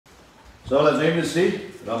सबैलाई जय मिश्री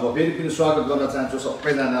र म फेरि पनि स्वागत गर्न चाहन्छु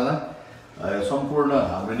सबैजनालाई सम्पूर्ण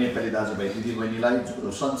हाम्रो नेपाली दाजुभाइ दिदीबहिनीलाई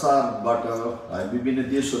संसारबाट विभिन्न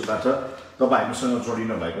देशहरूबाट तपाईँ हामीसँग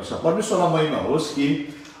जोडिनु भएको छ। परमेश्वरलाई महिमा होस् कि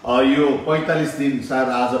यो 45 दिन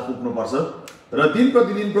सायद आज पुग्नुपर्छ र दिन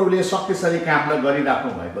प्रतिदिन प्रभुले शक्तिशाली कामलाई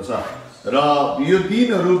गरिराख्नु भएको छ र यो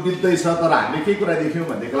दिनहरू बित्दैछ। तर हामीले के कुरा देख्यौँ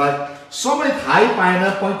भनेदेखिलाई समय थाहै पाएन।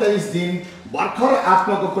 45 दिन भर्खर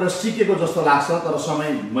आत्माको कुरा सिकेको जस्तो लाग्छ, तर समय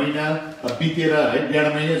महिना बितेर है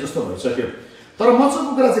 1.5 महिना जस्तो भइसक्यो। तर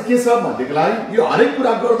मजाको कुरा चाहिँ के छ भनेदेखिलाई यो हरेक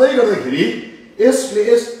कुरा गर्दै गर्दाखेरि यसले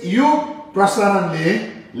यो प्रसारणले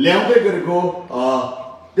ल्याउँदै गरेको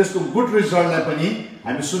त्यसको गुड रिजल्टलाई पनि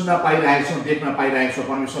हामी सुन्न पाइरहेका छौँ, देख्न पाइरहेका छौँ।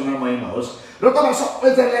 परमेश्वरलाई महिमा होस्। र तपाईँ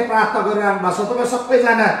सबैजनाले प्रार्थना गरिरहनु भएको छ, तपाईँ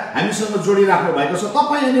सबैजना हामीसँग जोडिराख्नु भएको छ।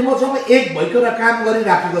 तपाईँ अनि म जब एक भइकन काम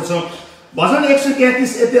गरिराखेको छौँ। भजन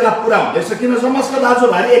 133 यति बेला पुरा हुँदैछ, किन समस्त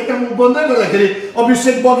दाजुभाइले एकदम बन्दै गर्दाखेरि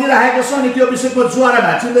अभिषेक बगिरहेको छ अनि त्यो अभिषेकको ज्वारा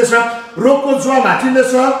भाँचिँदैछ, रोगको ज्वारा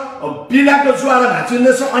भाँचिँदैछ, पीडाको ज्वारा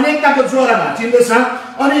भाँचिँदैछ, अनेकताको ज्वारा भाँचिँदैछ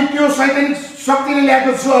अनि त्यो शैतानिक शक्तिले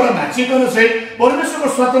ल्याएको ज्वारा भाँचिकन चाहिँ परमेश्वरको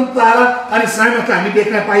स्वतन्त्रता अनि सामर्थ्य हामी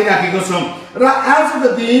देख्न पाइराखेको छौँ। र आजको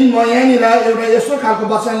दिन म यहाँनिर एउटा यस्तो खालको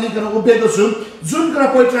वचन लिकन उभिएको छु जुन कुरा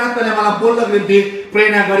पवित्र आत्माले मलाई बोल्नको निम्ति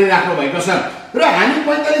प्रेरणा गरिराख्नु भएको छ। र हामी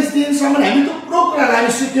 45 दिनसम्म हामी थुप्रो कुराहरू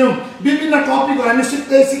हामी सिक्यौँ, विभिन्न टपिकहरू हामी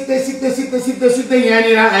सिक्दै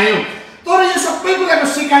यहाँनिर आयौँ। तर यो सबै कुराको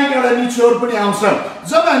सिकाइको एउटा निचोड पनि आउँछ।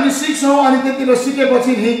 जब हामी सिक्छौँ अनि त्यति बेला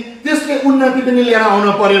सिकेपछि नि त्यसले उन्नति पनि लिएर आउन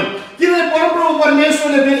पर्यो। किनभने परमप्रभु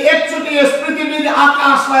परमेश्वरले फेरि एकचोटि यस पृथ्वी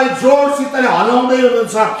आकाशलाई जोडसितले हल्लाउँदै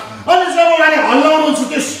हुनुहुन्छ अनि जब उहाँले हल्लाउनुहुन्छ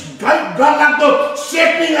त्यो डरलाग्दो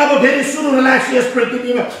सेक्टिङ अब फेरि सुरु हुन लाग्छ यस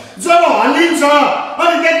पृथ्वीमा। जब हल्लिन्छ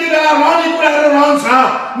अनि त्यति बेला रहने कुराहरू रहन्छ,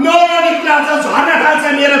 नरहने कुरा झर्न थाल्छ।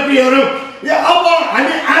 मेरो प्रियहरू, अब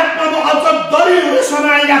हामी आत्मामा अझ दरिलो हुने समय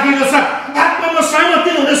आइराखेको छ, आत्मामा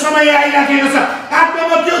सामर्थ्य हुने समय आइराखेको छ,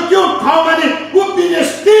 आत्मामा त्यो ठाउँमा नै उभिने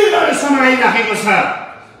स्थिर गर्ने समय आइराखेको छ।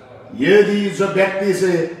 यदि जो व्यक्ति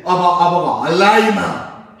चाहिँ अब हल्लाइमा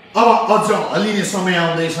अब अझ हल्लिने समय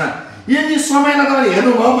आउँदैछ। यदि समयलाई तपाईँले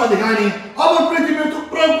हेर्नुभयो भनेदेखि नि अब पृथ्वीमा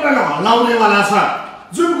थुप्रो कुरालाई हल्लाउनेवाला छ,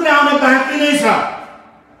 जुन कुरा आउन बाँकी नै छ।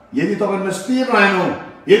 यदि तपाईँमा स्थिर रहेनौँ,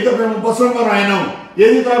 यदि तपाईँमा वचनमा रहेनौँ,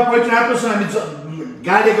 यदि तपाईँ पवित्र आत्मासँग हामी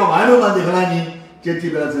गाडेको भएनौँ भनेदेखिलाई नि त्यति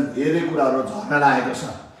बेला चाहिँ धेरै कुराहरू झर्न लागेको छ।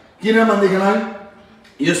 किनभनेदेखिलाई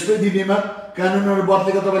यस पृथ्वीमा कानुनहरू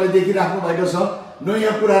बदलेको तपाईँले देखिराख्नु भएको छ,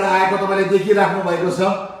 नयाँ कुराहरू आएको तपाईँले देखिराख्नु भएको छ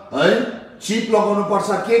है। चिप लगाउनु पर्छ,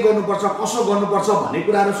 के गर्नुपर्छ, कसो गर्नुपर्छ भन्ने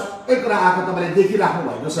कुराहरू सबै कुरा आएको तपाईँले देखिराख्नु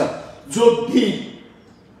भएको छ। जो दिन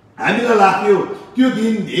हामीलाई लाग्यो त्यो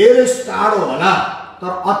दिन धेरै टाढो होला,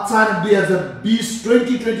 तर अचानक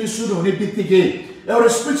 2020 सुरु हुने बित्तिकै एउटा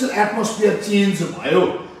स्पिरिचुअल एटमोस्फियर चेन्ज भयो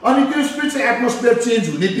अनि त्यो स्पिरिचुअल एटमोस्फियर चेन्ज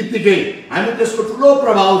हुने बित्तिकै हामी त्यसको ठुलो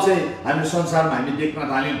प्रभाव चाहिँ हामी संसारमा हामी देख्न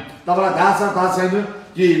थाल्यौँ। तपाईँलाई थाहा छैन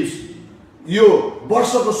कि यो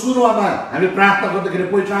वर्षको सुरुवामा हामी प्रार्थना गर्दाखेरि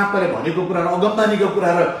पवित्र आत्माले भनेको कुराहरू, अगमबानीको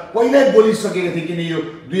कुराहरू पहिल्यै बोलिसकेको थिए। किन यो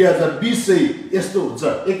 2020 चाहिँ यस्तो हुन्छ,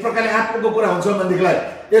 एक प्रकारले आत्माको कुरा हुन्छ भनेदेखिलाई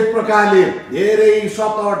एक प्रकारले धेरै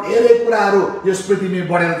सतह धेरै कुराहरू यस पृथ्वीमा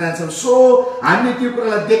बढेर जान्छ। सो हामीले त्यो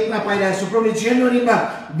कुरालाई देख्न पाइरहेको छौँ। प्रभुले जनवरीमा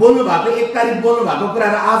बोल्नु भएको, 1 तारिक बोल्नु भएको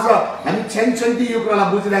कुराहरू आज हामी छ्याङछ्याङटी यो कुरालाई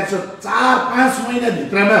बुझिरहेको छौँ। 4-5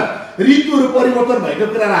 महिनाभित्रमा ऋतुहरू परिवर्तन भएको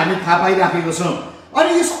कुराहरू हामी थाहा पाइराखेको छौँ। अनि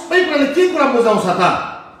यो सबै कुराले के कुरा बुझाउँछ त?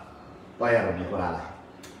 तयार हुने कुरालाई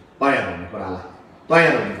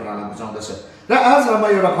बुझाउँदछ। र आज म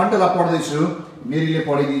एउटा खण्डलाई पढ्दैछु, मेरीले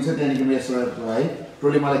पढिदिन्छ, त्यहाँदेखि म यसलाई है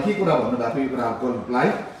प्रभुले मलाई के कुरा भन्नुभएको यो कुराहरूलाई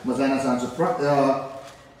म जान्न चाहन्छु।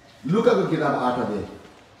 लुकाको किताब 8 अध्याय,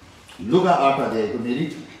 लुका 8 अध्यायको मेरी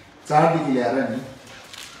 4 देखि ल्याएर नि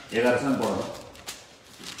 11 सम्म पढ्नु।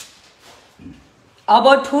 अब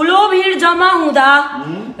ठुलो भिड जम्मा हुँदा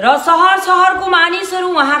र शहरको मानिसहरू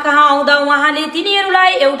उहाँ कहाँ आउँदा उहाँले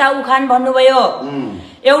तिनीहरूलाई एउटा उखान भन्नुभयो।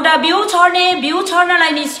 एउटा बिउ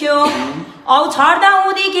छर्नलाई निस्क्यो, औ छर्दा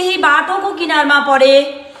हुँदी केही बाटोको किनारमा परे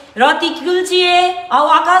र ती कुल्चिए, औ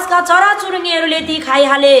आकाशका चराचुरुङ्गीहरूले ती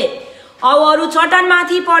खाइहाले, औ अरू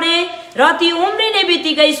चट्टानमाथि परे र ती उम्रिने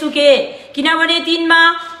बित्तिकै सुके, किनभने तिनमा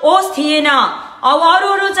ओस थिएन। औ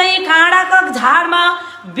अरू चाहिँ काँडाका झाडमा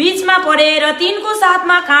बीचमा परे र तिनको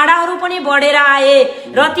साथमा काँडाहरू पनि बढेर आए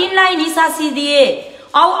र तिनलाई निसासी दिए।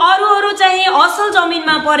 औ अरू चाहिँ असल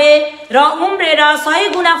जमिनमा परे र उम्रेर 100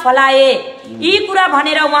 गुणा फलाए। यी कुरा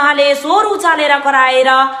भनेर उहाँले स्वर उचालेर कराएर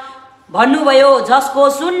भन्नुभयो, जसको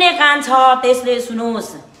सुन्ने कान छ त्यसले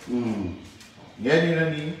सुनोस्। यहाँनिर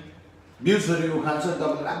नि बिउ छोरीको उखान छ,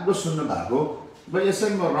 तपाईँले राम्रो सुन्नु भएको।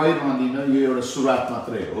 यसैमा रहिरहँदिनँ, यो एउटा सुरुवात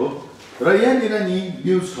मात्रै हो। र यहाँनिर नि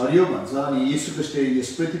बिउ छरियो भन्छ अनि यीशु ख्रीष्टले यस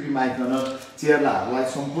पृथ्वीमा आइकन चेलाहरूलाई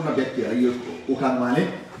सम्पूर्ण व्यक्तिहरू यो उखान उहाँले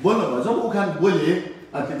बोल्नुभयो। जब उखान बोले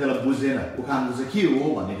अनि त्यतिबेला बुझेन उखान चाहिँ के हो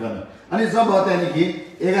भनिकन। अनि जब त्यहाँदेखि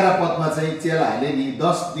 11 पदमा चाहिँ चेलाहरूले नि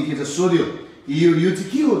 10 देखि चाहिँ सोध्यो कि यो चाहिँ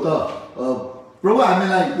के हो त प्रभु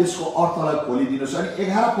हामीलाई यसको अर्थलाई खोलिदिनुहोस्। अनि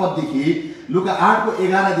 11 पददेखि लुका 8 को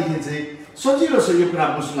 11 देखि चाहिँ सजिलो छ यो कुरा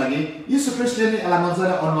बुझ्नु लागि। यीशु ख्रीष्टले नै यसलाई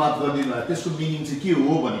मजाले अनुवाद गरिदिनु भयो त्यसको मिनिङ चाहिँ के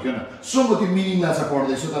हो भनिकन। सो म त्यो मिनिङलाई चाहिँ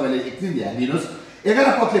पढ्दैछु, तपाईँले एकदिन ध्यान दिनुहोस्।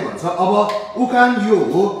 11 पदले भन्छ अब उखान यो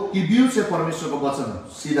हो कि बिउ चाहिँ परमेश्वरको वचन हो।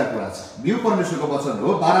 सिधा कुरा छ, बिउ परमेश्वरको वचन हो।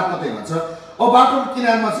 12 पदले भन्छ अब बाटोको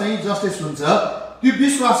किनारमा चाहिँ जसले सुन्छ त्यो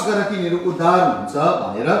विश्वास गरेर तिनीहरू उद्धार हुन्छ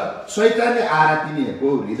भनेर शैतानले आएर तिनीहरूको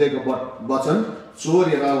हृदयको वचन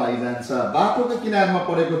चोरेर लैजान्छ। बाटोको किनारमा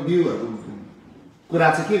परेको बिउहरू कुरा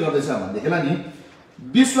चाहिँ के गर्दैछ भनेदेखिलाई नि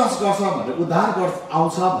विश्वास गर्छ भनेर उद्धार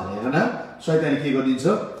आउँछ भनेर न शैतानले के गरिदिन्छ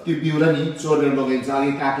त्यो बिउलाई नि चोरेर लगिन्छ।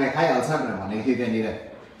 अघि कागले खाइहाल्छ भनेको थियो त्यहाँनिर।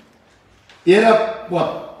 13 पद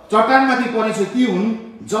चट्टानमाथि परेछ ती हुन्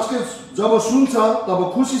जसले जब सुन्छ तब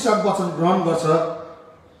खुसीसाथ वचन ग्रहण गर्छ,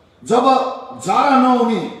 जब जरा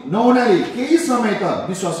नहुनाले केही समय त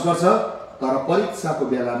विश्वास गर्छ तर परीक्षाको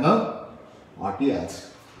बेलामा हटिहाल्छ।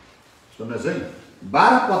 सुन्नुहोस् है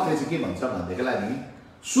 12 पदले चाहिँ के भन्छ भनेदेखिलाई नि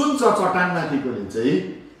सुन्छ चट्टानमाथिकोले चाहिँ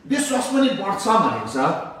विश्वास पनि बढ्छ भनेको छ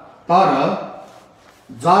तर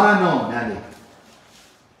जरा नहुनाले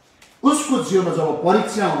उसको जीवनमा जब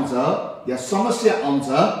परीक्षा आउँछ या समस्या आउँछ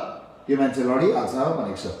त्यो मान्छे लडिहाल्छ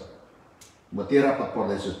भनेको छ। म 13 पद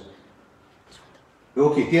पढ्दैछु।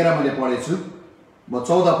 ओके 13 मैले पढेछु, म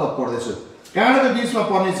 14 पद पढ्दैछु। काँडाको बीचमा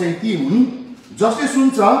पर्ने चाहिँ ती हुन् जसले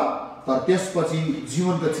सुन्छ तर त्यसपछि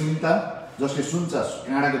जीवनको चिन्ता, जसले सुन्छ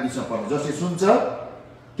काँडाको बीचमा पर्ने जसले सुन्छ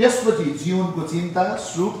त्यसपछि जीवनको चिन्ता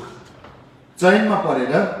सुख चयनमा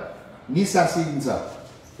परेर निसासिन्छ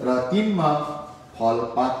र तिनमा फल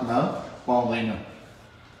पाक्न पाउँदैन।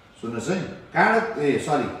 सुन्नुहोस् है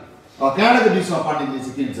काँडाको बीचमा पर्ने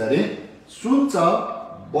चाहिँ के हुन्छ अरे सुन्छ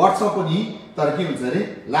बढ्छ पनि तर के हुन्छ अरे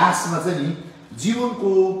लास्टमा चाहिँ नि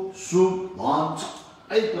जीवनको सुख धन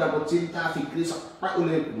सबै कुराको चिन्ता फिक्री सबै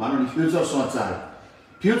उसले भनौँ नि फ्युचर सोच्छ।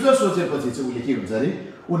 फ्युचर सोचेपछि चाहिँ उसले के हुन्छ अरे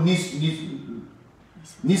ऊ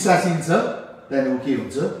निसासिन्छ। त्यहाँदेखि ऊ के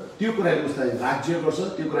हुन्छ त्यो कुराले उसलाई राज्य गर्छ,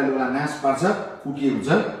 त्यो कुराले उसलाई नाश पार्छ। ऊ के हुन्छ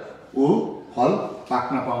ऊ फल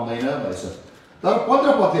पाक्न पाउँदैन भएछ। तर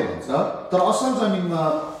 15 पदले भन्छ तर असल जमिनमा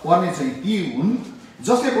पर्ने चाहिँ ती हुन्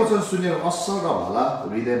जसले वचन सुनेर असल र भला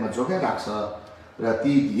हृदयमा जोगाइराख्छ र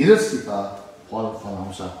ती धीरजसित फल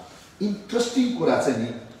फलाउँछ। इन्ट्रेस्टिङ कुरा चाहिँ नि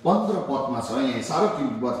 15 पदमा छ। यहाँ साह्रो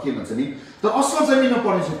के भन्छ नि तर असल जमिनमा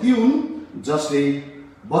पर्ने चाहिँ ती हुन् जसले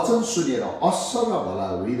वचन सुनेर असल र भला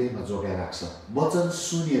हृदयमा जोगाइराख्छ। वचन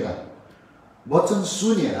सुनेर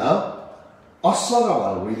असल र भला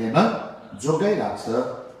हृदयमा जोगाइराख्छ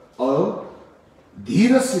औ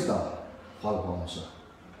धीरजसित फल पाउँछ।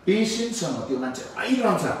 पेसेन्ससँग त्यो मान्छे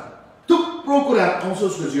आइरहन्छ। थुप्रो कुरा आउँछ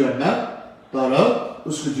उसको जीवनमा तर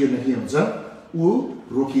उसको जीवनमा के हुन्छ ऊ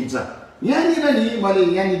रोकिन्छ। यहाँनिर नि मैले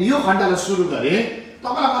यहाँनिर यो खण्डलाई सुरु गरेँ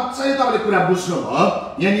तपाईँलाई मजाले तपाईँले कुरा बुझ्नुभयो।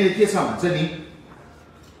 यहाँनिर के छ भन्छ नि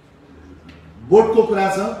बोटको कुरा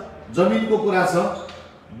छ, जमिनको कुरा छ,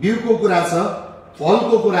 बिउको कुरा छ,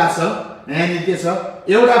 फलको कुरा छ। यहाँनिर के छ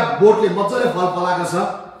एउटा बोटले मजाले फल फलाएको छ,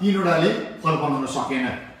 तीनवटाले फल बनाउन सकेन।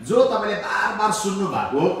 जो तपाईँले बार बार सुन्नु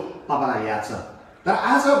भएको तपाईँलाई याद छ। तर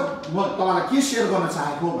आज म तपाईँलाई के सेयर गर्न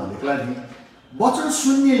चाहेको भनेदेखिलाई नि वचन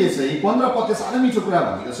सुन्नेले चाहिँ 15 पदले साह्रै मिठो कुरा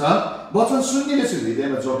भनेको छ। वचन सुन्नेले चाहिँ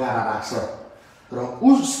हृदयमा जोगाएर राख्छ र ऊ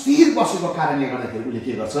स्थिर बसेको कारणले गर्दाखेरि उसले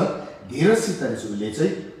के गर्छ धीरजसितले चाहिँ उसले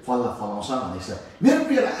चाहिँ फललाई फलाउँछ भनेको छ। मेरो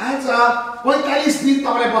प्रिय आज 45 दिन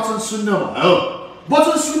तपाईँले वचन सुन्नुभयो।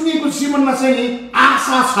 वचन सुन्नेको जीवनमा चाहिँ नि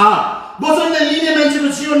आशा छ। वचनले लिने मान्छेको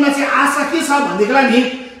जीवनमा चाहिँ आशा के छ भनेदेखिलाई नि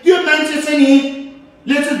त्यो मान्छे चाहिँ नि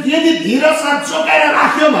ले चाहिँ यदि धीरज साथ जोगाएर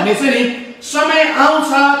राख्यो भने चाहिँ नि समय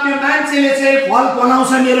आउँछ त्यो मान्छेले चाहिँ फल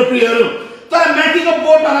बनाउँछ। मेरो प्रियहरू तर माथिको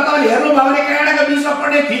बोटबाट तपाईँले हेर्नुभयो भने काँडाको बीचमा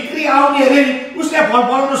पर्ने फिक्री आउनेहरूले उसले फल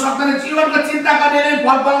फलाउन सक्दैन। जीवनको चिन्ता गर्नेले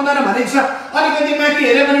फल फलाउँदैन भनेको छ। अलिकति माथि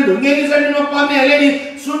हेऱ्यो भने ढुङ्गेरी जमिनमा पर्नेहरूले नि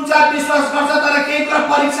सुन्छ विश्वास गर्छ तर केही कुरा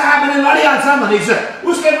परीक्षा आयो भने लडिहाल्छ भनेको छ।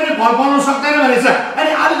 उसले पनि फल फलाउन सक्दैन भनेको छ।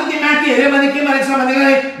 अनि अलिकति माथि हेऱ्यो भने के भनेको छ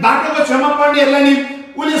भनेदेखि बाटोको छेउमा पर्नेहरूलाई नि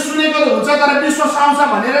उसले सुनेको हुन्छ तर विश्वास आउँछ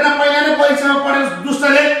भनेर न पहिला नै परीक्षामा पढेर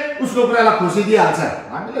दुष्टले उसको कुरालाई खुसी दिइहाल्छ।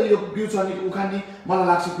 हामीलाई यो बिउ छर्नेको उखान नि मलाई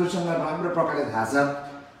लाग्छ क्रिस्चियनलाई राम्रो प्रकारले थाहा छ।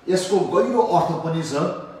 यसको गहिरो अर्थ पनि छ।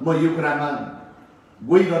 म यो कुरामा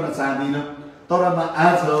गइरहन चाहदिनँ तर म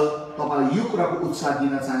आज तपाईँलाई यो कुराको उत्साह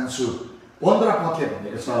दिन चाहन्छु। 15 पदले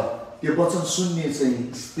भनेको छ त्यो वचन सुन्ने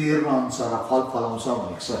चाहिँ स्थिर रहन्छ र फल फलाउँछ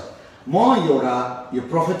भनेको छ। म एउटा यो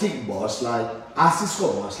प्रोफेटिक भर्सलाई आशिषको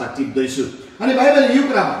भर्सलाई टिप्दैछु अनि बाइबलले यो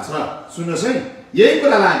कुरा भन्छ सुन्नुहोस् है यही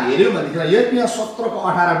कुरालाई हामी हेर्यौँ भनेदेखि यर्मिया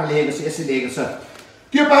 17:18 मा लेखेको छ यसरी लेखेको छ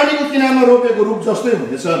त्यो पानीको किनारमा रोपेको रुख जस्तै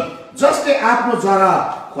हुनेछ जसले आफ्नो जरा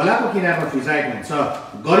खोलाको किनारमा फिजाएको हुन्छ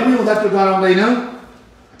गर्मी हुँदा त्यो डराउँदैन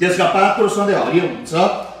त्यसका पातहरू सधैँ हरियो हुन्छ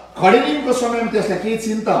खडेरीको समयमा त्यसलाई केही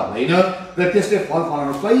चिन्ता हुँदैन र त्यसले फल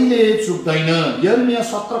फलाउन कहिले चुक्दैन यर्मिया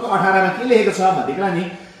 17:18 मा के लेखेको छ भनेदेखि नि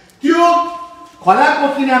त्यो खोलाको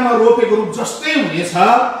किनारमा रोपेको रुख जस्तै हुनेछ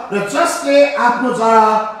र जसले आफ्नो जरा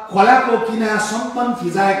खोलाको किनारसम्म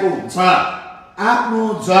फिजाएको हुन्छ आफ्नो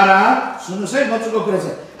जरा सुन्नुहोस् है बच्चोको कुरा छ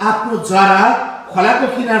आफ्नो जरा खोलाको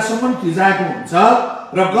किनारसम्म फिजाएको हुन्छ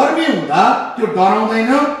र गर्मी हुँदा त्यो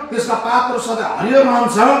डराउँदैन त्यसका पातहरू सधैँ हरियो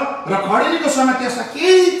रहन्छ र खडेरीको समय त्यसलाई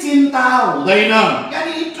केही चिन्ता हुँदैन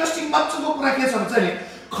यानी इन्ट्रेस्टिङ बच्चोको कुरा के छ भन्छ नि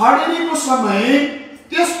खडेरीको समय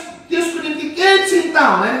त्यसको निम्ति केही चिन्ता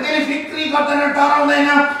हुँदैन त्यसले फिक्री गर्दैन डराउँदैन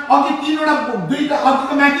अघि दुईटा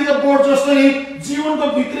अघिको माथिको बोर्ड जस्तो नि जीवनको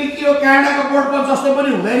फिक्री के हो क्यानाडाको बोर्डको जस्तो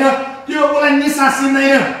पनि हुँदैन त्यो उसलाई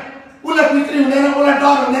निसासिँदैन उसलाई फिक्री हुँदैन उसलाई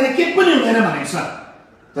डर हुँदैन के पनि हुँदैन भनेको छ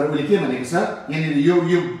तर उसले के भनेको छ यहाँनिर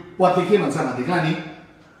यो पत्ती के भन्छ भनेदेखि नि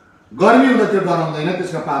गर्मी हुँदा त्यो डराउँदैन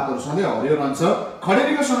त्यसका पातहरू सधैँ हरियो रहन्छ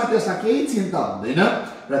खडेरीको समय त्यसलाई केही चिन्ता हुँदैन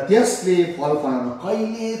र त्यसले फल फलाउन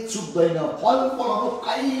कहिले चुक्दैन फल फलाउन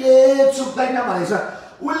कहिले चुक्दैन भनेको छ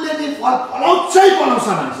उसले नि फल फलाउँछै फलाउँछ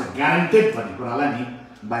भनेको छ ग्यारेन्टेड भन्ने कुरालाई नि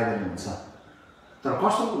बाइबलमा हुन्छ तर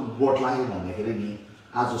कस्तो बोट लाग्यो भन्दाखेरि नि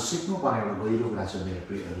आज सिक्नुपर्ने एउटा गहिरो कुरा छ मेरो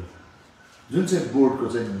प्रियहरू जुन चाहिँ बोटको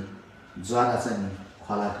चाहिँ नि जरा चाहिँ नि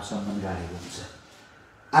खोलाको सम्बन्ध गाडेको हुन्छ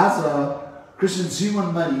आज क्रिस्चियन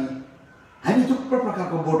जीवनमा नि हामी थुप्रो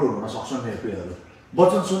प्रकारको बोटहरू हुन सक्छौँ मेरो प्रियहरू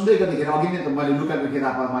वचन सुन्दै गर्दाखेरि अघि नै त मैले लुकाको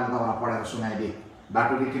किताबमा मैले तपाईँलाई पढाएर सुनाइदिएँ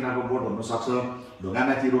बाटोको किनारको बोट हुनसक्छ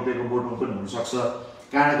ढुङ्गामाथि रोपेको बोट पनि हुनसक्छ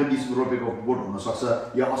काँडाको बिचमा रोपेको बोट हुनसक्छ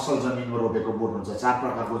या असल जमिनमा रोपेको बोट हुन्छ 4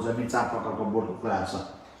 प्रकारको जमिन 4 प्रकारको बोटको कुराहरू छ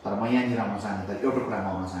तर म यहाँनिर आउन चाहन्छु एउटा कुरामा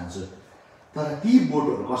आउन चाहन्छु तर ती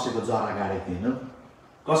बोटहरू कसैको जरा गाडेको थिएन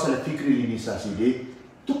कसैलाई फिक्री लिने सासीले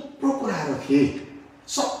थुप्रो कुराहरू थिए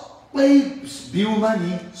सबै बिउमा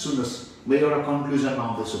नि सुन्नुहोस् म एउटा कन्क्लुजनमा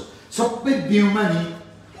आउँदैछु सबै बिउमा नि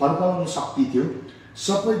फल फलाउने शक्ति थियो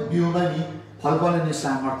सबै बिउमा नि फल फलाउने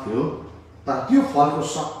सामर्थ्य थियो तर त्यो फलको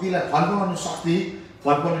शक्तिलाई फल फलाउने शक्ति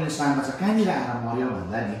फल फलाउने सामर्थ्य कहाँनिर आएर मर्यो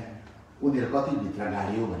भन्दा नि उनीहरू कति भित्र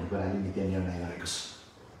गाडियो भन्ने कुराले नि त्यहाँ निर्णय गरेको छ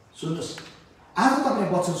सुन्नुहोस् आज तपाईँले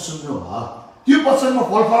वचन सुन्नुभयो त्यो वचनमा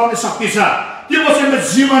फल फलाउने शक्ति छ त्यो वचनमा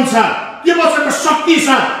जीवन छ त्यो वचनमा शक्ति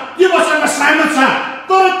छ त्यो वचनमा सामर्थ्य छ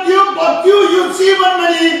तर त्यो यो जीवनमा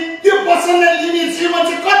नि त्यो वचनलाई लिने जीवन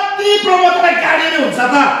चाहिँ कति प्रभाव तपाईँ गाडिनु हुन्छ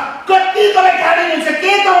त कति तपाईँ गाडिनु हुन्छ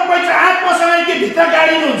के तपाईँ पवित्र आत्मासँग के भित्र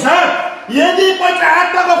गाडिनु हुन्छ यदि पवित्र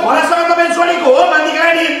आत्माको भरोसामा तपाईँ जोडेको हो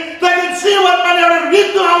भनेदेखि तपाईँको जीवनमा एउटा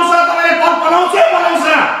ऋतु आउँछ तपाईँले फल फलाउँछै फलाउँछ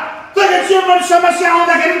तपाईँको जीवनमा समस्या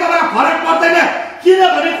आउँदाखेरि तपाईँलाई फरक पर्दैन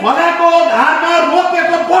किनभने खोलाको धारमा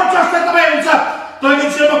रोपेको बोट जस्तै तपाईँ हुन्छ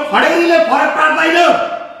तपाईँको जीवनमा खडेरीले फरक पार्दैन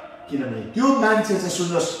किनभने त्यो मान्छे चाहिँ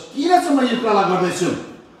सुन्नुहोस् किन चाहिँ म यो कुरा गर्दैछु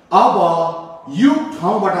अब यो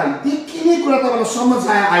ठाउँबाट देखिने कुरा तपाईँलाई समझ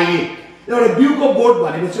आयो अहिले एउटा बिउको बोट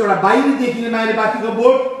भनेपछि एउटा बाहिरी देखिने माइलीपातीको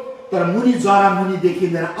बोट तर मुनि जरा मुनि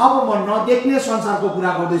देखिँदैन अब म नदेख्ने संसारको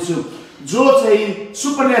कुरा गर्दैछु जो चाहिँ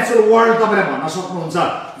सुपरनेचुरल वर्ल्ड तपाईँले भन्न सक्नुहुन्छ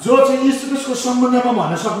जो चाहिँ यीशु ख्रीष्टको सम्बन्धमा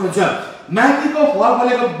भन्न सक्नुहुन्छ माथिको फल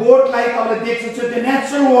फलेको बोटलाई तपाईँले देख्नुहुन्छ त्यो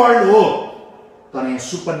नेचुरल वर्ल्ड हो तर यहाँ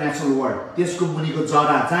सुपरनेचुरल वर्ल्ड त्यसको मुनिको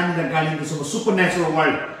जरा जहाँनिर गाडिँदैछ म सुपरनेचुरल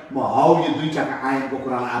वर्ल्ड म हौ यो दुईटाका आयनको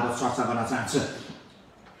कुरालाई अब चर्चा गर्न चाहन्छु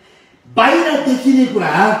बाहिर देखिने कुरा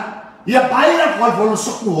या बाहिर फल फल्न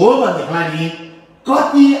सक्नु हो भनेदेखिलाई नि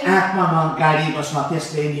कति आत्मामा गाडी बस्न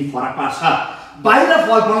त्यसले नि फरक पार्छ बाहिर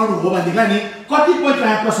फल फलाउनु हो भनेदेखिलाई नि कति पवित्र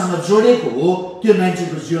आत्मासँग जोडेको हो त्यो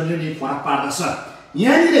मान्छेको जीवनले नि फरक पार्दछ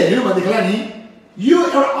यहाँनिर हेर्नु भनेदेखिलाई नि यो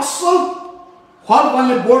एउटा असल फल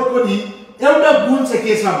फल्ने बोर्डको नि एउटा गुण चाहिँ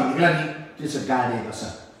के छ भनेदेखिलाई नि त्यो चाहिँ गाडेको छ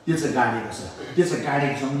त्यो चाहिँ गाडेको छ त्यो चाहिँ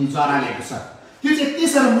गाडेको छ मुनि जरा ल्याएको छ त्यो चाहिँ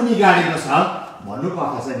त्यसरी मुनि गाडेको छ भन्नुको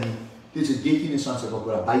अर्थ चाहिँ नि त्यो चाहिँ देखिने संसारको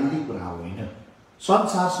कुरा बाहिरी कुरा होइन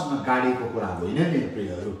संसारसँग गाडेको कुरा होइन मेरो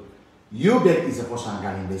प्रियहरू यो व्यक्ति चाहिँ कोसँग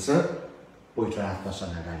गाडिँदैछ पवित्र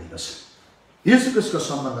आत्मासँग गाडेको छ यीशु ख्रीष्टको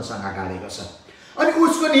सम्बन्धसँग गाडेको छ अनि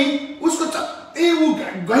उसको जति ऊ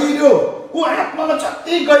गहिरो ऊ आत्मामा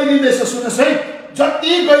जति गहिरिँदैछ सुन्नुहोस् है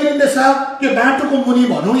जति गहिरिँदैछ त्यो बाटोको मुनि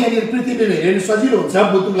भनौँ यहाँनिर पृथ्वीमा हेर्नु सजिलो हुन्छ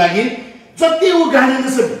बुझ्नुको लागि जति ऊ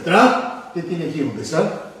गाडिँदैछ भित्र त्यति नै के हुँदैछ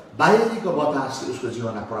बाहिरीको बतासले उसको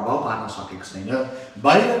जीवनमा प्रभाव पार्न सकेको छैन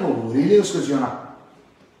बाहिरको हुरीले उसको जीवनमा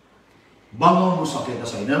बङ्गाउनु सकेको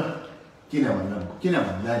छैन किन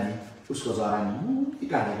भन्दा नि उसको जरा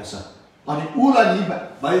गाडेको छ अनि उलाई नि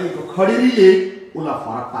बाहिरको खडेरीले उलाई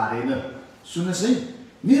फरक पारेन। सुन्नुहोस् है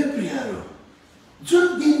मेरो प्रियहरू, जुन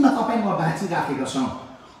दिनमा तपाईँ म बाँचिराखेका छौँ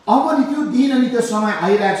अब नि त्यो दिन अनि त्यो समय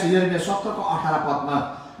आइरहेको छ। यिनीहरूले 17:18 पदमा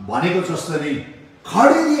भनेको जस्तो नि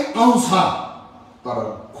खडेरी आउँछ तर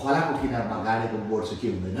खोलाको किनारमा गाडेको बोट चाहिँ के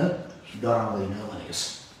हुँदैन, डराउँदैन भनेको छ।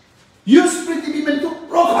 यो पृथ्वीमा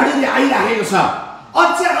थुप्रो खडेरी आइराखेको छ,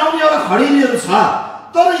 अझै आउनेवाला खडेरीहरू छ।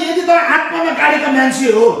 तर यदि तपाईँ आत्मामा गाडेका मान्छे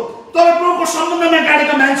हो, तपाईँ प्रभुको सम्बन्धमा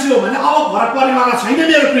गाडेका मान्छे हो भने अब फरक पर्नेवाला छैन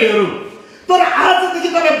मेरो प्रियहरू। तर आजदेखि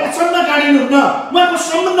तपाईँ वचनमा गाडिनुहुन्न, उहाँको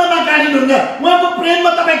सम्बन्धमा गाडिनुहुन्न, उहाँको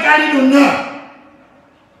प्रेममा तपाईँ गाडिनुहुन्न,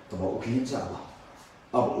 तब उक्लिन्छ।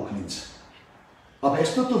 अब उक्लिन्छ। अब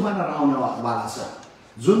यस्तो तुफानहरू आउनवाला छ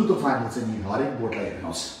जुन तुफानले चाहिँ नि हरेक बोटलाई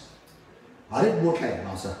हेर्नाउँछ, हरेक बोटलाई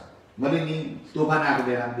हेर्नाउँछ। मैले नि तुफान आएको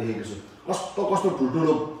बेलामा देखेको छु कस्तो कस्तो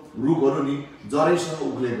ठुल्ठुलो रुखहरू नि जरैसँग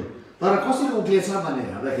उक्लेको। तर कसरी उक्लेछ भनेर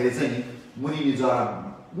हेर्दाखेरि चाहिँ नि मुनि नि जरा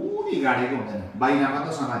मुनि गाडेको हुँदैन, बाहिर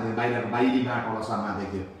मात्र समातेको, बाहिरको बाहिरी माटोलाई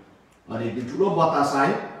समातेको थियो। अनि एकदिन ठुलो बतास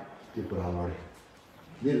आयो, त्यो कुरा लड्यो।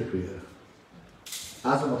 मेरो प्रियहरू,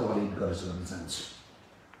 आज म तपाईँलाई इन्करेज गर्न चाहन्छु,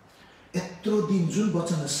 यत्रो दिन जुन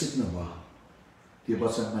वचन सिक्नुभयो त्यो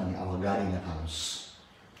वचनमा नि अब गाडिन थाल्नुहोस्,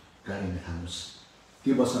 गाडिन थाल्नुहोस्।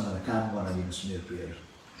 त्यो वचनलाई काम गर्न दिनुहोस् मेरो प्रियहरू।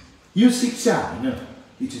 यो शिक्षा होइन,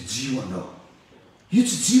 यो चाहिँ जीवन हो, यो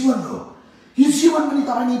चाहिँ जीवन हो। यो जीवन पनि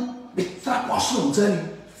तपाईँ नि भित्र पस्नुहुन्छ नि,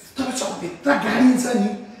 तपाईँ सबभित्र गाडिन्छ नि।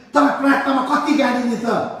 तपाईँ प्रार्थनामा कति गाडिने त,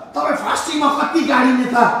 तपाईँ फास्टिङमा कति गाडिने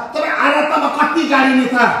त, तपाईँ आराधनामा कति गाडिने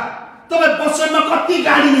त, तपाईँ वचनमा कति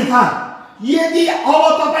गाडिने त। यदि अब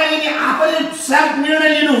तपाईँले नि आफैले सेल्फ निर्णय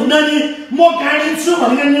लिनुहुन्न नि, म गाडिन्छु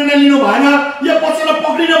भनेर निर्णय लिनु भएन, यो वचनलाई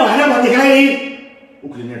पक्रिनु भएन भनेदेखि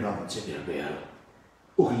उक्लिने डर हुन्छ मेरो प्रियहरू,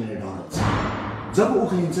 उक्लिने डर हुन्छ। जब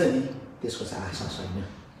उक्लिन्छ नि त्यसको चाहिँ आशा छैन।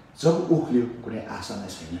 जब उक्लियो कुनै आशा नै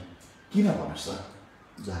छैन। किन भन्नुहोस् त,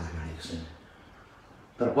 जरा गाडेको छैन।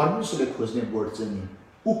 तर परमेश्वरले खोज्ने बोट चाहिँ नि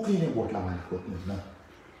उक्लिने बोटलाई उहाँले खोज्नुहुन्न,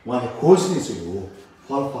 उहाँले खोज्ने चाहिँ हो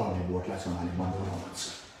फल फल्ने बोटलाई चाहिँ उहाँले मन पराउनुहुन्छ।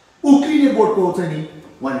 उक्लिने बोटको चाहिँ नि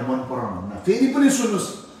उहाँले मन पराउनुहुन्न। फेरि पनि सुन्नुहोस्,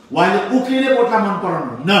 उहाँले उक्लिने बोटलाई मन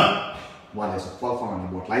पराउनुहुन्न, उहाँले चाहिँ फल फलाउने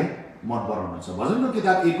बोटलाई मन पराउनुहुन्छ। भजनको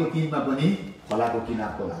किताब 1:3 पनि खोलाको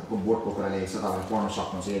किनारको धारको बोटको कुरा लेखेको छ, तपाईँले पढ्न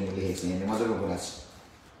सक्नुहुन्छ। यहाँ लेखेको छ, यहाँ मजाको कुरा छ,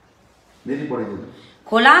 मेरी पढिदिनु।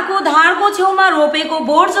 खोलाको धारको छेउमा रोपेको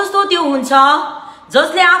बोट जस्तो त्यो हुन्छ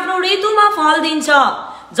जसले आफ्नो ऋतुमा फल दिन्छ,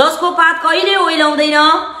 जसको पात कहिले ओइलाउँदैन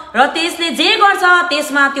र त्यसले जे गर्छ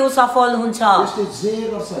त्यसमा त्यो सफल हुन्छ। त्यसले जे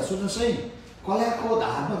गर्छ, सुन्नुहोस् है, खोलाको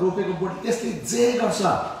धारमा रोपेको बोट त्यसले जे गर्छ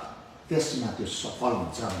त्यसमा त्यो सफल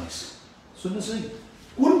हुन्छ भनेको छ। सुन्नुहोस् है,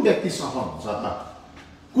 कुन व्यक्ति सफल हुन्छ त,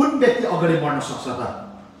 कुन व्यक्ति अगाडि बढ्न सक्छ त,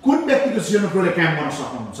 कुन व्यक्तिको जीवनमा प्रभुले काम गर्न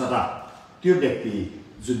सक्नुहुन्छ त, त्यो व्यक्ति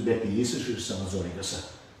जुन व्यक्ति येशू ख्रीष्टसँग जोडेको छ,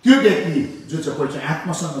 त्यो व्यक्ति जो चाहिँ पहिचान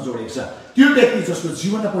आत्मासँग जोडेको छ, त्यो व्यक्ति जसको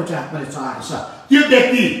जीवनमा पहिचान आत्माले चलाएको छ, त्यो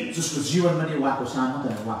व्यक्ति जसको जीवनमा नि उहाँको सामर्थ्य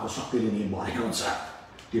अनि उहाँको शक्तिले नि भरेको हुन्छ,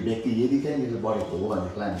 त्यो व्यक्ति यदि त्यहाँनिर बढेको हो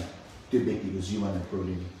भनेदेखिलाई नि त्यो व्यक्तिको जीवनमा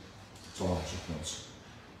प्रभुले नि चलाउन सक्नुहुन्छ।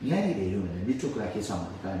 यहाँनिर हेऱ्यौँ भने मिठो कुरा के छ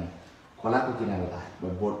भनेदेखिलाई नि खोलाको किनारमा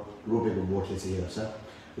बोट रोपेको बोटले चाहिँ के गर्छ,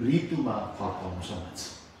 ऋतुमा फल पाउन सक्छ।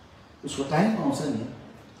 उसको टाइम आउँछ नि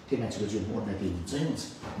त्यो मान्छेको जीवनमा उन्नति हुन्छै हुन्छ,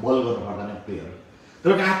 बल गर्नु पर्दैन प्रियहरू।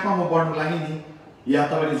 तपाईँको आत्मामा बढ्नुको लागि नि या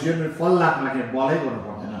तपाईँको जीवनमा फल लाग्नु लागि बलै गर्नु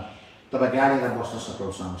पर्दैन, तपाईँ गाडेर बस्नुहोस् न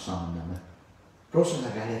प्रभुसँग सम्बन्धमा, प्रभुसँग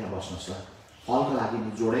गाडेर बस्नुहोस् न, फलको लागि नि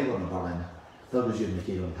जोडै गर्नु पर्दैन। तपाईँको जीवनमा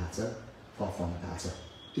के गर्नु थाल्छ, फल पाउन थाल्छ,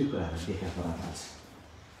 त्यो कुराहरू देखा पर्न थाल्छ।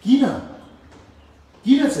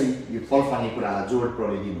 किन चाहिँ यो फल पाउने कुरालाई जोड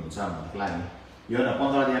प्रयोग दिनुहुन्छ भन्नुको लागि यो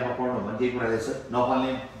 15 अध्यायमा पढ्नु भने केही कुराले छ,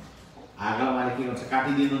 नफल्ने हाँगा उहाँले के गर्छ,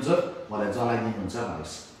 काटिदिनुहुन्छ, मलाई जलाइदिनुहुन्छ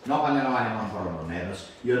भनेपछि नफल्ने उहाँले मन पराउनुहुन्न। हेर्नुहोस्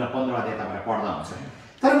यो 15 अध्याय तपाईँलाई पढ्दा हुन्छ।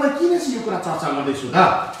 तर म किन चाहिँ यो कुरा चर्चा गर्दैछु त,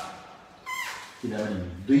 किनभने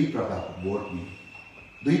दुई प्रकारको बोट नि,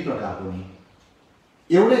 दुई प्रकारको नि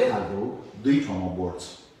एउटै खालको दुई ठाउँमा बोट छ।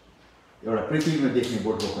 एउटा पृथ्वीमा देख्ने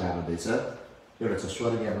बोटको कुरा गर्दैछ, एउटा चाहिँ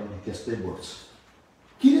स्वर्गीयमा पनि त्यस्तै बोट छ।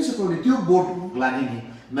 किन चाहिँ प्रभुले त्यो बोटलाई नि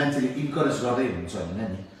मान्छेले इन्करेज गर्दै हुन्छ भने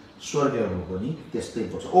नि स्वर्गीयमा पनि त्यस्तै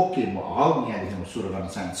बोट छ। ओके, म यहाँदेखि म सुरु गर्न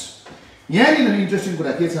चाहन्छु। यहाँनिर इन्ट्रेस्टिङ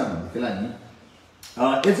कुरा के छ भनेदेखिलाई नि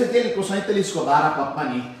एजेकियलको 47:12 पदमा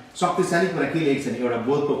नि शक्तिशाली कुरा के लेखेको छ नि, एउटा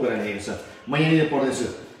बोधको कुरा लेखेको छ। म यहाँनिर पढ्दैछु,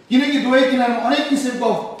 किनकि दुवै किनारमा अनेक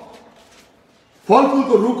किसिमको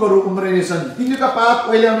फलफुलको रुखहरू उम्रिनेछन्, तिनीहरूका पात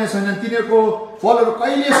ओइल्याउने छैनन्, तिनीहरूको फलहरू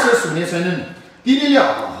कहिले शेष हुने छैनन्, तिनीहरूले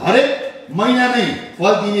हरेक महिना नै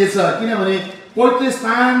फल दिनेछ, किनभने पवित्र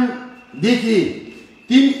स्थानदेखि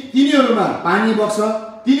तिनीहरूमा पानी बग्छ,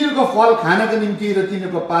 तिनीहरूको फल खानको निम्ति र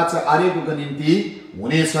तिनीहरूको पाछा आरेको निम्ति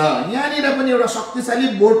हुनेछ। यहाँनिर पनि एउटा शक्तिशाली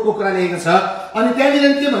बोटको कुरा लेखेको छ। अनि त्यहाँनिर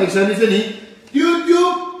के भनेको छ भने चाहिँ नि त्यो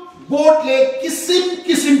बोटले किसिम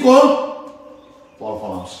किसिमको फल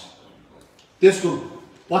फलाउँछ। त्यसको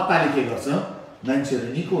पत्ताले के गर्छ मान्छेहरू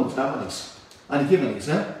निको हुन्छ भनेको छ। अनि के भनेको छ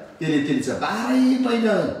त्यसले चाहिँ 12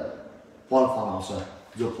 महिना फल फलाउँछ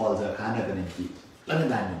जो फल चाहिँ खानको निम्ति अनि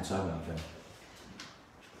दामी हुन्छ भनेको।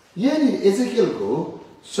 यहाँनिर एजेकियलको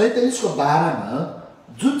 47 को 12 मा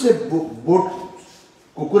जुन चाहिँ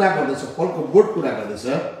बोटको कुरा गर्दैछ, फलको बोट कुरा गर्दैछ,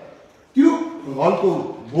 त्यो फलको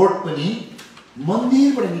बोट पनि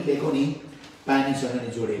मन्दिरबाट निक्लेको नि पानीसँग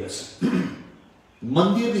नि जोडिएको छ।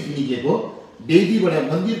 मन्दिरदेखि निक्लेको वेदीबाट,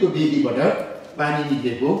 मन्दिरको वेदीबाट पानी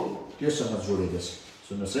निक्लेको त्योसँग जोडिएको छ।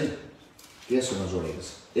 सुन्नुहोस् है, त्योसँग जोडिएको छ।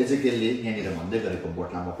 एजेकियलले यहाँनिर भन्दै गरेको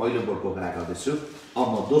बोटलाई म पहिलो बोटको कुरा गर्दैछु, अब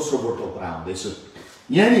म दोस्रो बोटको कुरा आउँदैछु।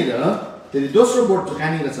 यहाँनिर फेरि दोस्रो बोट चाहिँ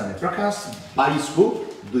कहाँनिर छ भने प्रकाश 22 को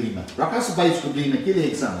 2 मा। प्रकाश 22 को 2 मा के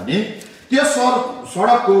लेखेको छ भने त्यो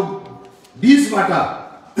सडकको बीचबाट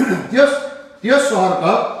त्यो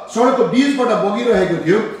सहरको सडकको बीचबाट बगिरहेको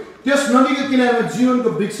थियो। त्यस नदीको किनारमा जीवनको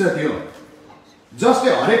वृक्ष थियो जसले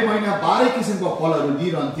हरेक महिना 12 किसिमको फलहरू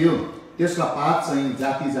दिइरहन्थ्यो। त्यसका पात चाहिँ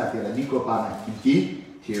जाति जातिलाई निको पार्न निम्ति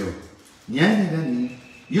थियो। यहाँनिर नि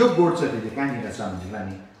यो बोट चाहिँ फेरि कहाँनिर छ भनेदेखिलाई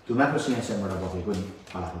नि थुमाको सिंहासनबाट बगेको नि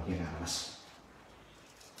फलाको किनारमा छ।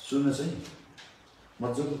 सुन्नुहोस् है,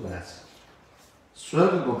 मजाको कुरा छ।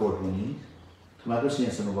 स्वर्गको बोट पनि थुमाको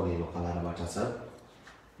सिंहासनमा बगेको फलाबाट छ।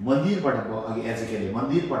 मन्दिरबाट अघि एजेकियलले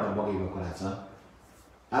मन्दिरबाट बगेको कुरा छ।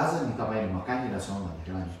 आज नि तपाईँ म कहाँनिर छौँ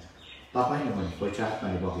भनेदेखिलाई नि तपाईँले पनि पवित्र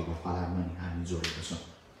आत्माले बगेको फलामा नि हामी जोडेका छौँ।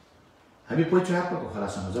 हामी पवित्र आत्माको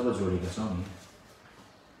फलासँग जब जोडेका छौँ नि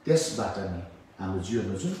त्यसबाट नि हाम्रो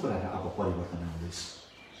जीवनमा जुन कुराको अब परिवर्तन आउँदैछ,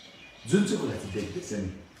 जुन चाहिँ कुरा चाहिँ देख्दैछ नि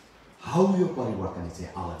हाउ यो परिवर्तन चाहिँ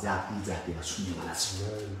अब जाति जातिलाई छुनेवाला छ।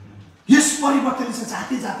 यस परिवर्तनले चाहिँ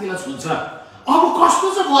जाति जातिलाई छुन्छ। अब कस्तो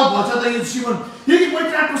चाहिँ फल भन्छ त यो जीवन यदि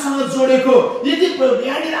पवित्र आत्मासँग जोडेको, यदि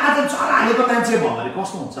यहाँनिर आज जरा हालेको मान्छे भयो भने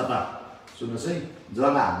कस्तो हुन्छ त? सुन्नुहोस् है, जरा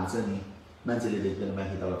हाल्नु चाहिँ नि मान्छेले देख्दैन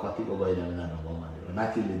माथि तल कतिको गहिरोमा जानुभयो भनेर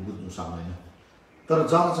माथिले बुझ्नु सक्दैन। तर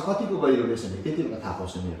जरा चाहिँ कतिको गहिरो रहेछ भने त्यति बेला थाहा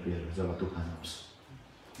पाउँछ मेरो प्रियहरू, जब तुफान आउँछ।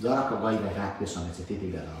 जराको गहिरो रातको समय चाहिँ त्यति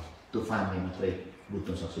बेला हो, तुफानले मात्रै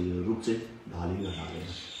बुझ्न सक्छ यो रुख चाहिँ ढलिरहेको ढलेन।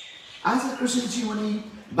 आज क्रिस्चियन जीवनी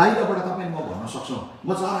बाहिरबाट तपाईँ म भन्न सक्छौँ म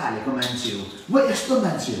जरा हालेको मान्छे हो, म यस्तो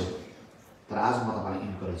मान्छे हो। तर आज म तपाईँलाई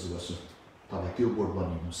इन्करेज गर्छु, तपाईँ त्यो बोट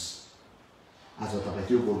बनिनुहोस्। आज तपाईँ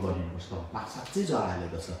त्यो बोट बनिनुहोस्। तपाईँ साँच्चै जरा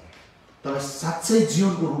हालेको छ, तपाईँ साँच्चै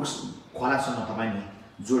जीवनको रुख खोलासँग तपाईँ नि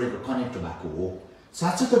जोडेको कनेक्ट भएको हो।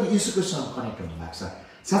 साँच्चै तपाईँ यीशुसँग कनेक्ट हुनु भएको छ,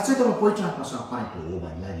 साँच्चै तपाईँ पवित्र आत्मासँग कनेक्ट हो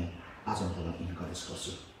भनेलाई नि आज म तपाईँलाई इन्करेज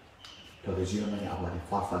गर्छु। तपाईँ जीवनमा नि अगाडि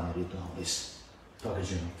फल फल्ने ऋतु आउँदैछ। तपाईँ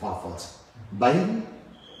जीवनमा फल फल्छ। बाहिरी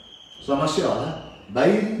समस्या होला,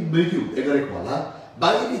 बाहिरी मृत्यु एगरेको होला,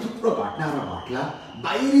 बाहिरी थुप्रो घटनाहरू घट्ला,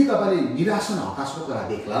 बाहिरी तपाईँले निराशा न हताशको कुरा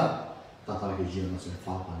देख्ला, तर तपाईँको जीवनमा चाहिँ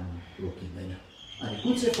फल फल्न रोकिँदैन। अनि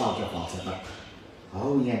कुन चाहिँ फल चाहिँ फल्छ त? हौ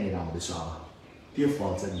यहाँनिर आउँदैछ। अब त्यो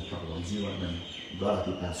फल चाहिँ नि तपाईँको जीवनमा नि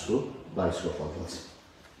गलती 5 को 22 को फल फल्छ।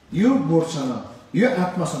 यो बोटसँग यो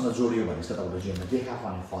आत्मासँग जोडियो भने चाहिँ तपाईँको जीवनमा देखा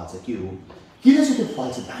पर्ने फल चाहिँ के हो? किन चाहिँ त्यो फल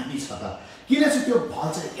चाहिँ दामी छ त? किन चाहिँ त्यो फल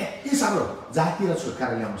चाहिँ यति साह्रो जाति र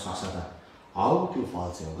छुटकारा ल्याउन सक्छ त? हौ त्यो फल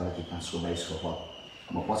चाहिँ हो गलती 5 को 22 को फल।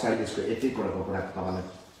 म पछाडि त्यसको एक एकवटाको कुरा तपाईँलाई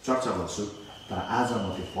चर्चा गर्छु, तर आज म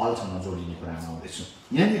त्यो फलसँग जोडिने कुरामा आउँदैछु।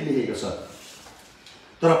 यहाँनिर लेखेको छ,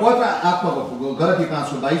 तर पवित्र आत्माको गलती 5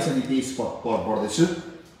 को 22 अनि 23 पद पढ्दैछु।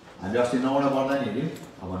 हामी अस्ति 9वटा पढ्दा नि हेऱ्यौँ,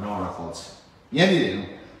 अब 9वटा फल छ। यहाँनिर हेर्नु,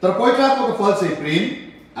 तर पवित्र आत्माको फल चाहिँ प्रेम,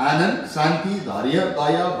 आनन्द, शान्ति, धैर्य,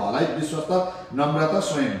 दया, भलाइ, विश्वस्त, नम्रता,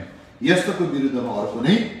 स्वयं। यस्तोको विरुद्धमा अरू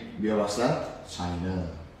कुनै व्यवस्था छैन।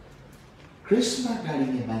 ख्रिस्टमा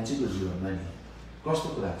गाडिने मान्छेको जीवनमा नि कस्तो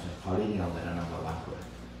कुरा छ? खडेरी आउँदैन नम्बर 1 कुरा।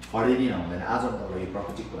 खडेरी आउँदैन। आज म तपाईँलाई यो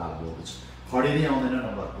प्राकृतिक कुरालाई बोल्दैछु। खडेरी आउँदैन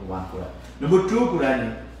नम्बर 1 कुरा। नम्बर 2 कुरा नि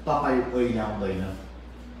तपाईँ ओइलाउँदैन।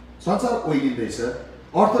 संसार ओइलिँदैछ,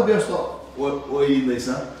 अर्थव्यवस्था ओइलिँदैछ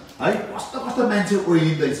है, कस्तो कस्तो मान्छे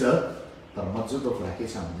ओइलिँदैछ। तर मजाको कुरा के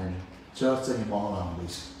छ भन्दा नि चर्च चाहिँ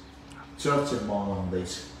महँगाउँदैछ। चर्च चाहिँ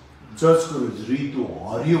महँगाउँदैछ। चर्चको ऋतु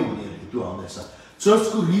हरियो हुने ऋतु आउँदैछ।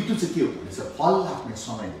 चर्चको ऋतु चाहिँ के हो भनेछ? फल लाग्ने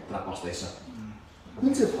समयभित्र पस्दैछ।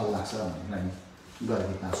 कुन चाहिँ फल लाग्छ भन्दा नि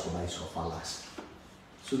गलती 5 को 22 को फल लाग्छ।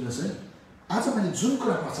 सुन्नुहोस् है, आज मैले जुन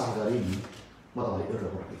कुरा प्रचार गरेँ नि म तपाईँलाई एउटा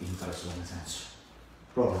कुराको इन्करेज गर्न चाहन्छु।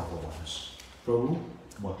 प्रभुको भन्नुहोस्, प्रभु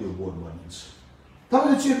म त्यो बोट बनिन्छु।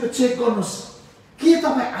 तपाईँले जीवनमा चेक गर्नुहोस् के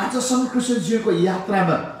तपाईँ आजसम्म क्रिस्चियन जीवनको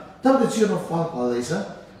यात्रामा तपाईँको जीवनमा फल फल्दैछ?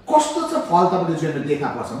 कस्तो चाहिँ फल तपाईँको जीवनमा देखा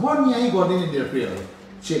पर्छ? म न्याय गर्दिनँ मेरो प्रियहरू,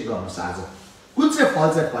 चेक गर्नुहोस् आज कुन चाहिँ फल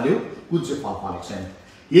चाहिँ फल्यो कुन चाहिँ फल फलेको छैन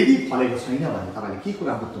यदि फलेको छैन भने तपाईँले के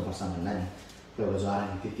कुरा बुझ्नुपर्छ भन्दा नि तपाईँको जरा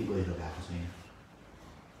नि त्यति गहिरो गएको छैन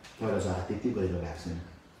तपाईँको जरा त्यति गहिरो गएको छैन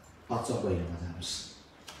अझ गहिरोमा जानुहोस्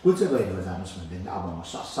कुन चाहिँ गहिरोमा जानुहोस् भनेदेखि अब म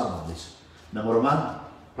सरसर भन्दैछु नम्बर 1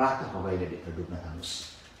 प्रार्थनाको गहिरोभित्र डुब्न थाल्नुहोस्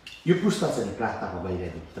यो पुस्ता चाहिँ प्रार्थनाको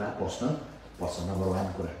गहिरोभित्र पस्न पर्छ नम्बर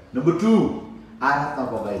 1 कुरा नम्बर 2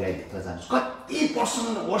 आराधनाको गहिरोभित्र जानुहोस् कति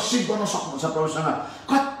पर्सेन्ट वर्शिप गर्न सक्नुहुन्छ प्रभुसँग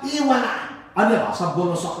कतिवटा अन्य भाषा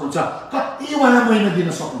बोल्न सक्नुहुन्छ कतिवटा महिना दिन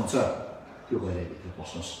सक्नुहुन्छ त्यो गहिरोभित्र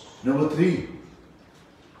पस्नुहोस् नम्बर 3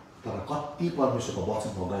 तर कति परमेश्वरको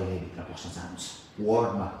वचनको गहिरोभित्र पस्न चाहनुहोस्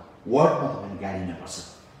वर्डमा तपाईँले गाडिन पर्छ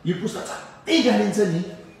यो पुस्तक जति गाडिन्छ नि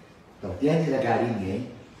तर त्यहाँनिर गाडिने है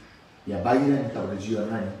या बाहिर नि तपाईँको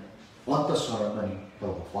जीवनमा नि अन्तःस्मरणमा नि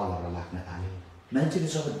तपाईँको फलहरू लाग्न थाल्यो मान्छेले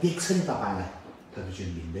जब देख्छ नि तपाईँलाई तपाईँको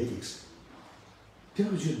जीवन भिन्दै देख्छ त्यो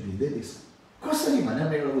जीवन भिन्दै देख्छ कसरी भनेर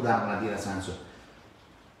म एउटा उदाहरण दिन चाहन्छु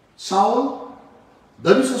साउल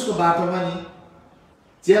दमिश्कको बाटोमा नि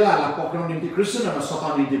चेलालाई पक्राउन निम्ति क्रिस्चियनहरूलाई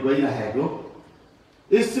सताउन निम्ति गइरहेको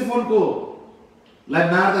स्टेफनको लाई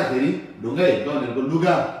मार्दाखेरि ढुङ्गा हिर्काउनेहरूको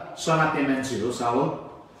लुगा समात्ने मान्छे हो साउल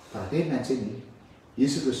तर त्यही मान्छे नि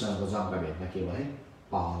यीशु ख्रीष्टको जन्मका भेटमा के भए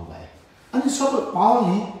पावल भए अनि सब पावल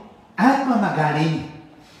नि आत्मामा गाडी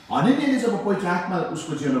हनेनीले जब पवित्र आत्मा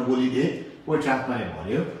उसको जीवनमा बोलिदिए पवित्र आत्माले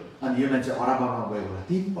भन्यो अनि यो मान्छे अराबामा गएको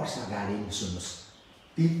 3 वर्ष गाडी सुन्नुहोस्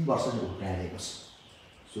 3 वर्ष ऊ गाडेको छ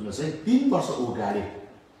सुन्नुहोस् है 3 वर्ष ऊ गाडे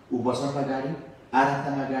ऊ वचनमा गाडी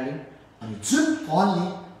आराधनामा गाडी अनि जुन फल नि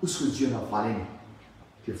उसको जीवनमा फले नि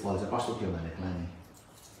त्यो फल चाहिँ कस्तो थियो भनेदेखिलाई नि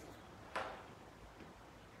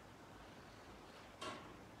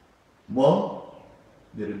म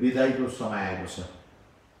मेरो विदाईको समय आएको छ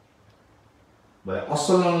मैले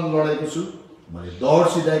असल लडेको छु मैले दौड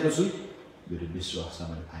सिधाएको छु मेरो विश्वासमा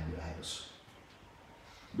मैले थामिरहेको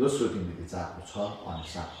छु दोस्रो तिमीले 4 को 6 अनि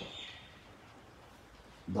 7 को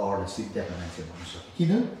दौड सिद्ध्याएको मान्छे भन्न सक्यो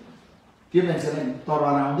किन त्यो मान्छेलाई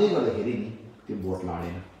तरवार आउँदै गर्दाखेरि नि त्यो बोट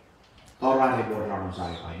लडेन तरवारले बोट लड्न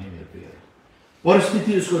सकेको होइन मेरो प्रियहरू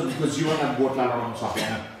परिस्थिति उसको जीवनलाई बोट लडाउन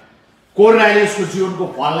सकेन कोराले उसको जीवनको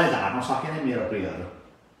फललाई झार्न सकेन मेरो प्रियहरू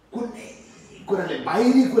कुनै कुराले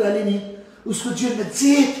बाहिरी कुराले नि उसको जीवनमा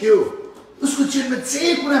जे थियो उसको जीवनमा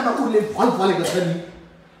जे कुरामा उसले फल फलेको छ नि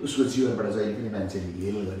उसको जीवनबाट जहिले पनि मान्छेले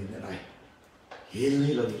हेल गरिरहे हेल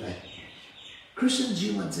नै गरिरहे क्रिस्चियन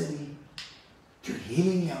जीवन चाहिँ नि त्यो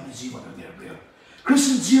हेलिङ ल्याउने जीवन हो मेरो प्रिय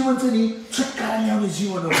क्रिस्चियन जीवन चाहिँ नि छुटकारा ल्याउने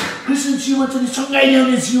जीवन हो क्रिस्चियन जीवन चाहिँ नि सँगै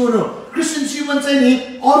ल्याउने जीवन हो क्रिस्चियन जीवन चाहिँ नि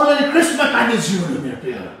अरूलाई कृष्ण पार्ने जीवन हो मेरो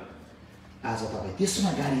प्रिय आज तपाईँ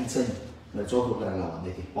त्यसमा गाडिन्छ नि मैले चौथो कुरालाई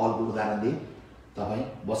भन्दै थिएँ पलको उदाहरण दिएँ तपाईँ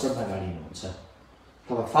वचनमा गाडिनुहुन्छ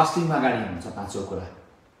तपाईँ फास्टिङमा गाडिनुहुन्छ पाँचौँ कुरा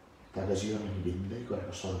तपाईँको जीवनमा भिन्दै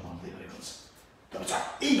गरेको स्वरूप आउँदै गएको हुन्छ तपाईँ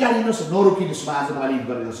जति गाडिनुहोस् नरोकिनुहोस् म आज तपाईँले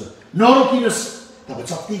गरेको छु नरोकिनुहोस् तपाईँ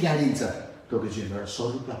जति गाडिन्छ तपाईँको जीवनबाट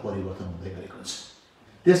स्वरूपलाई परिवर्तन हुँदै गरेको हुन्छ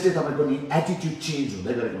त्यसले तपाईँको नि एटिट्युड चेन्ज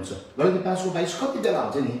हुँदै गरेको हुन्छ गलती 5 को 22 कति बेला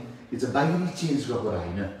हुन्छ नि यो चाहिँ बाहिरी चेन्जको कुरा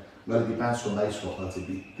होइन गलती 5 को 22 को फल चाहिँ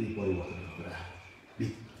भित्री परिवर्तनको कुरा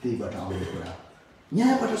भित्रीबाट आउने कुरा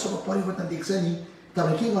यहाँबाट सब परिवर्तन देख्छ नि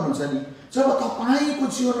तपाईँ के गर्नुहुन्छ नि जब तपाईँको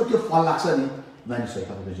जीवनमा त्यो फल लाग्छ नि मानिसहरू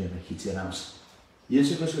तपाईँको जीवनमा खिचेर आउँछ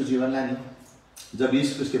येशू ख्रीष्टको जीवनलाई नि जब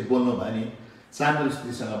येशू ख्रीष्टले बोल्नु भयो नि सामरी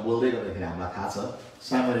स्त्रीसँग बोल्दै गर्दाखेरि हामीलाई थाहा छ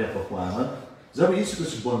सामरियाको कुवामा जब येशू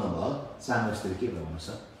ख्रीष्ट बोल्नु भयो सामरी स्त्री के गर्नु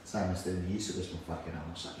छ सामरी स्त्रीले येशू ख्रीष्टमा फर्केर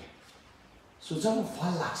आउन सके सो जब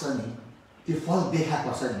फल लाग्छ नि त्यो फल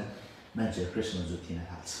देखापर्छ नि मान्छेहरू कृष्ण जुत्थिन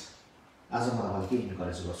थाल्छ आज म तपाईँलाई के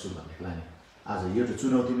इन्करेज गर्छु भन्नेलाई नि आज एउटा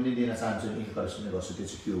चुनौती पनि दिन चाहन्छु इन्करेज पनि गर्छु त्यो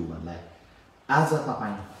चाहिँ के हो भन्लाई आज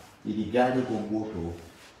तपाईँ यदि गाडीको बोट हो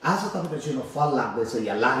आज तपाईँको जीवनमा फल लाग्दैछ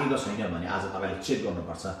या लागेको छैन भने आज तपाईँले चेक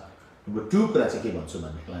गर्नुपर्छ नम्बर 2 कुरा चाहिँ के भन्छु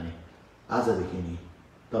भन्नेलाई नि आजदेखि नि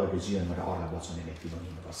तपाईँको जीवनबाट अगाडि बचाउने व्यक्ति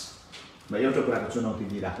बनिनुपर्छ म एउटा कुराको चुनौती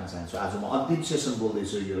दिइराख्न चाहन्छु आज म अन्तिम सेसन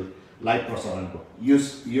बोल्दैछु यो लाइभ प्रसारणको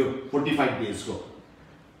यो 45 डेजको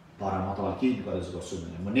तर म तपाईँलाई के इन्करेज गर्छु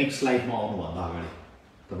भने म नेक्स्ट स्लाइडमा आउनुभन्दा अगाडि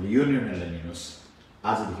तपाईँले यो निर्णयलाई लिनुहोस्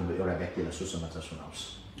आजदेखि म एउटा व्यक्तिलाई सुसमाचार सुनाउँछु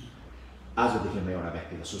आजदेखि म एउटा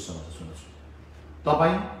व्यक्तिलाई सुसमाचार सुनाउँछु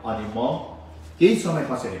तपाईँ अनि म केही समय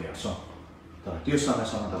पछाडि भेट्छौँ तर त्यो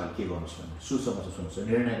समयसम्म तपाईँले के गर्नुहोस् भने सुसमाचार सुन्नुहोस्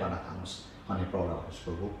निर्णय गर्न थाल्नुहोस् अनि प्रभु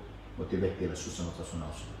प्रभु म त्यो व्यक्तिलाई सुसमाचार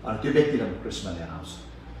सुनाउँछु अनि त्यो व्यक्तिलाई म कृष्ण लिएर आउँछु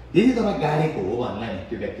यदि तपाईँ गाडेको हो भने नि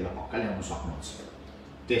त्यो व्यक्तिलाई पक्का ल्याउन सक्नुहुन्छ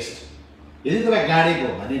टेस्ट यदि तपाईँ गाडेको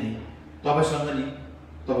हो भने नि तपाईँसँग नि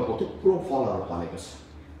तपाईँको थुप्रो फलहरू फलेको छ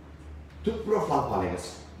थुप्रो फल फलेको छ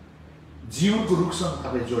जीवनको रुखसँग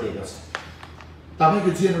तपाईँ जोडेको छ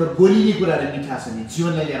तपाईँको जीवनमा बोलिने कुराहरू मिठा छ नि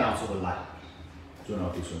जीवनलाई लिएर आउँछ बल्ल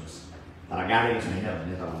चुनौती सुन्नुहोस् तर गाडेको छैन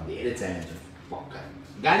भने तपाईँलाई धेरै च्यालेन्ज हुन्छ पक्का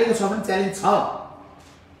गाडेको छ भने च्यालेन्ज छ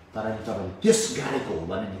तर नि तपाईँले त्यस गाडेको हो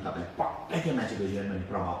भने नि तपाईँले पक्कै त्यो मान्छेको जीवनमा नि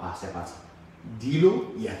प्रभाव पार्छ ढिलो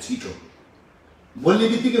या छिटो बोल्ने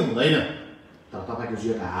बित्तिकै हुँदैन तर तपाईँको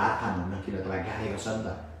जीवनमा हार खानुहुन्न किन तपाईँ गाडेको छ नि त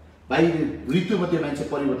बाहिर ऋतुमा त्यो मान्छे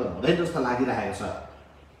परिवर्तन हुँदैन जस्तो लागिरहेको छ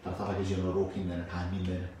तर तपाईँको जीवनमा रोकिँदैन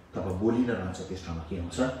थामिँदैन तपाईँ बोलि नै रहन्छ त्यस ठाउँमा के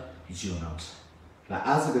हुन्छ जीवन आउँछ र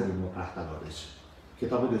आजको दिन म प्रार्थना गर्दैछु कि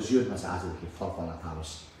तपाईँको जीवनमा चाहिँ आजदेखि फल फल्न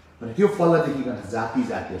थालोस् अनि त्यो फललाई देखिकन जाति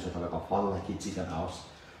जातीय छ तपाईँको फललाई खिचिकन आओस्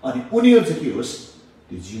अनि उनीहरू चाहिँ के होस्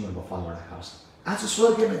त्यो जीवनको फलबाट खाओस् आज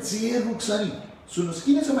स्वर्गमा जे रुख छ नि सुन्नुहोस्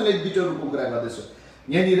किन चाहिँ मैले दुईवटा रुखको कुरा गर्दैछु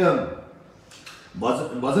यहाँनिर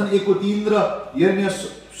भजन 1:3 र यिर्मया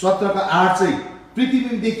 17:8 चाहिँ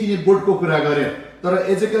पृथ्वीमा देखिने बोटको कुरा गर्यो तर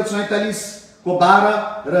एजेकियल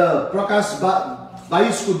 47:12 र प्रकाश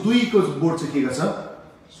 22:2 को बोट चाहिँ के गर्छ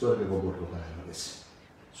स्वर्गको बोटको कुरा गर्दैछ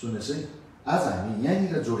सुन्नुहोस् है आज हामी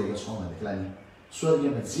यहाँनिर जोडेका छौँ भनेदेखिलाई नि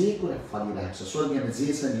स्वर्गमा जे कुरा फलिरहेको छ स्वर्गमा जे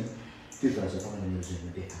छ नि त्यो कुरा चाहिँ तपाईँले मेरो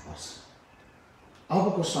जीवनमा देखा पर्छ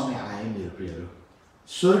अबको समय आयो मेरो प्रियहरू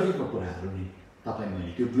स्वर्गीयको कुराहरू नि तपाईँ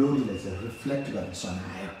मैले त्यो ग्लोरीलाई चाहिँ रिफ्लेक्ट गर्ने समय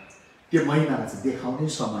आयो त्यो महिमालाई चाहिँ देखाउने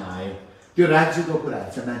समय आयो त्यो राज्यको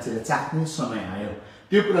कुराहरू चाहिँ मान्छेले चाख्ने समय आयो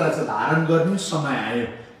त्यो कुरालाई चाहिँ धारण गर्ने समय आयो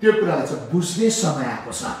त्यो कुरालाई चाहिँ बुझ्ने समय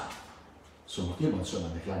आएको छ सो म के भन्छु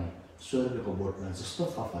भन्दाखेरि स्वर्गको बोटमा जस्तो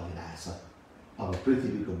फल फलिरहेछ अब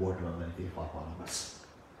पृथ्वीको बोटमा पनि त्यही फल फल्नुपर्छ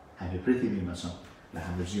हामी पृथ्वीमा छौँ र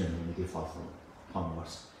हाम्रो जीवनमा पनि त्यही फल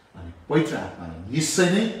फल्नुपर्छ अनि पवित्र आत्माले निश्चय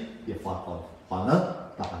नै त्यो फल फल्न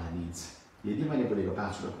तपाईँलाई दिन्छ यदि मैले बोलेको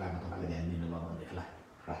 5 कुरामा तपाईँले ध्यान दिनुभयो भनेदेखिलाई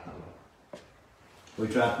प्रार्थना गरौँ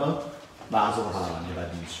पवित्र आत्मा म आजको खालमा धन्यवाद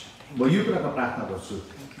दिन्छु म यो कुराको प्रार्थना गर्छु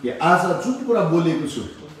कि आज जुन कुरा बोलेको छु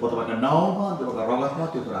म तपाईँको नाउँमा तपाईँको रगतमा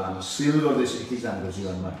त्यो कुरालाई म सिल गर्दैछु एकजनाको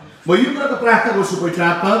जीवनमा म यो कुराको प्रार्थना गर्छु पवित्र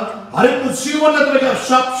आत्मा हरेकको जीवनलाई तपाईँको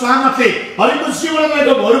सब सामर्थ्य हरेकको जीवनलाई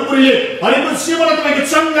तपाईँको भरपुरीले हरेकको जीवनलाई तपाईँको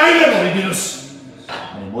चङ्गाइले भरिदिनुहोस्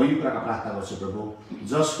अनि म यो कुराको प्रार्थना गर्छु प्रभु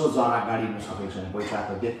जसको जरा गाडिन सकेको छैन पवित्र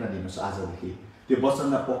आत्मा देख्न दिनुहोस् आजदेखि त्यो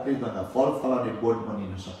वचनलाई पक्रिकन फल फलाउने बोट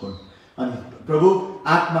बनिन सकुन् अनि प्रभु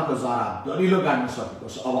आत्माको जरा दरिलो गाड्न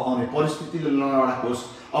सकेकोस् अब आउने परिस्थितिले नलडाकोस्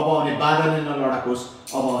अब आउने बाधाले नलडाकोस्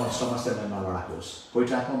अब आउने समस्याले नलडाकोस्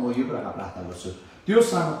पवित्र आत्मा म यो कुराको प्रार्थना गर्छु त्यो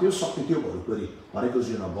सानो त्यो शक्ति त्यो भरपुरी हरेकको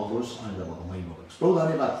जीवनमा बगोस् अनि तपाईँको महिमा होस् प्रभु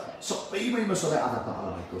धन्यवाद सबै महिमा सबै आधार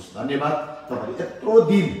तपाईँलाई भएको होस् धन्यवाद तपाईँले यत्रो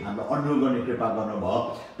दिन हामीलाई अनुरोध गर्ने कृपा गर्नुभयो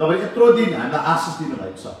तपाईँले यत्रो दिन हामीलाई आशिष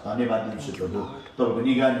दिनुभएको छ धन्यवाद दिन्छु प्रभु तपाईँको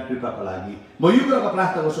निगाहने कृपाको लागि म यो कुराको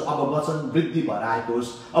प्रार्थना गर्छु अब वचन वृद्धि भएर आएको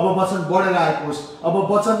होस् अब वचन बढेर आएको होस् अब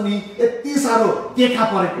वचन नि यति साह्रो देखा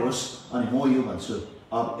परेको होस् अनि म यो भन्छु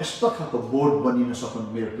अब यस्तो खालको बोर्ड बनिन सकुन्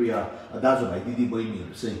मेरो प्रिय दाजुभाइ दिदी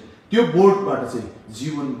बहिनीहरू चाहिँ त्यो बोर्डबाट चाहिँ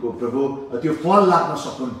जीवनको प्रभु त्यो फल लाग्न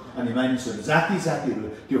सकुन् अनि मानिसहरू जाति जातिहरू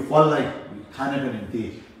त्यो फललाई खानको निम्ति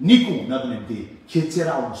निको हुनको निम्ति खिचेर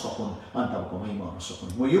आउन सकुन् अनि तपाईँको महिमा हुन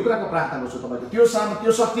सकुन् म यो कुराको प्रार्थना गर्छु तपाईँको त्यो सानो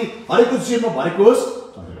त्यो शक्ति हरेकको जीवनमा भएको होस्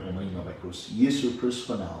तपाईँको महिमा भएको होस् येशू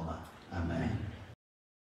ख्रीष्टको नाममा आमेन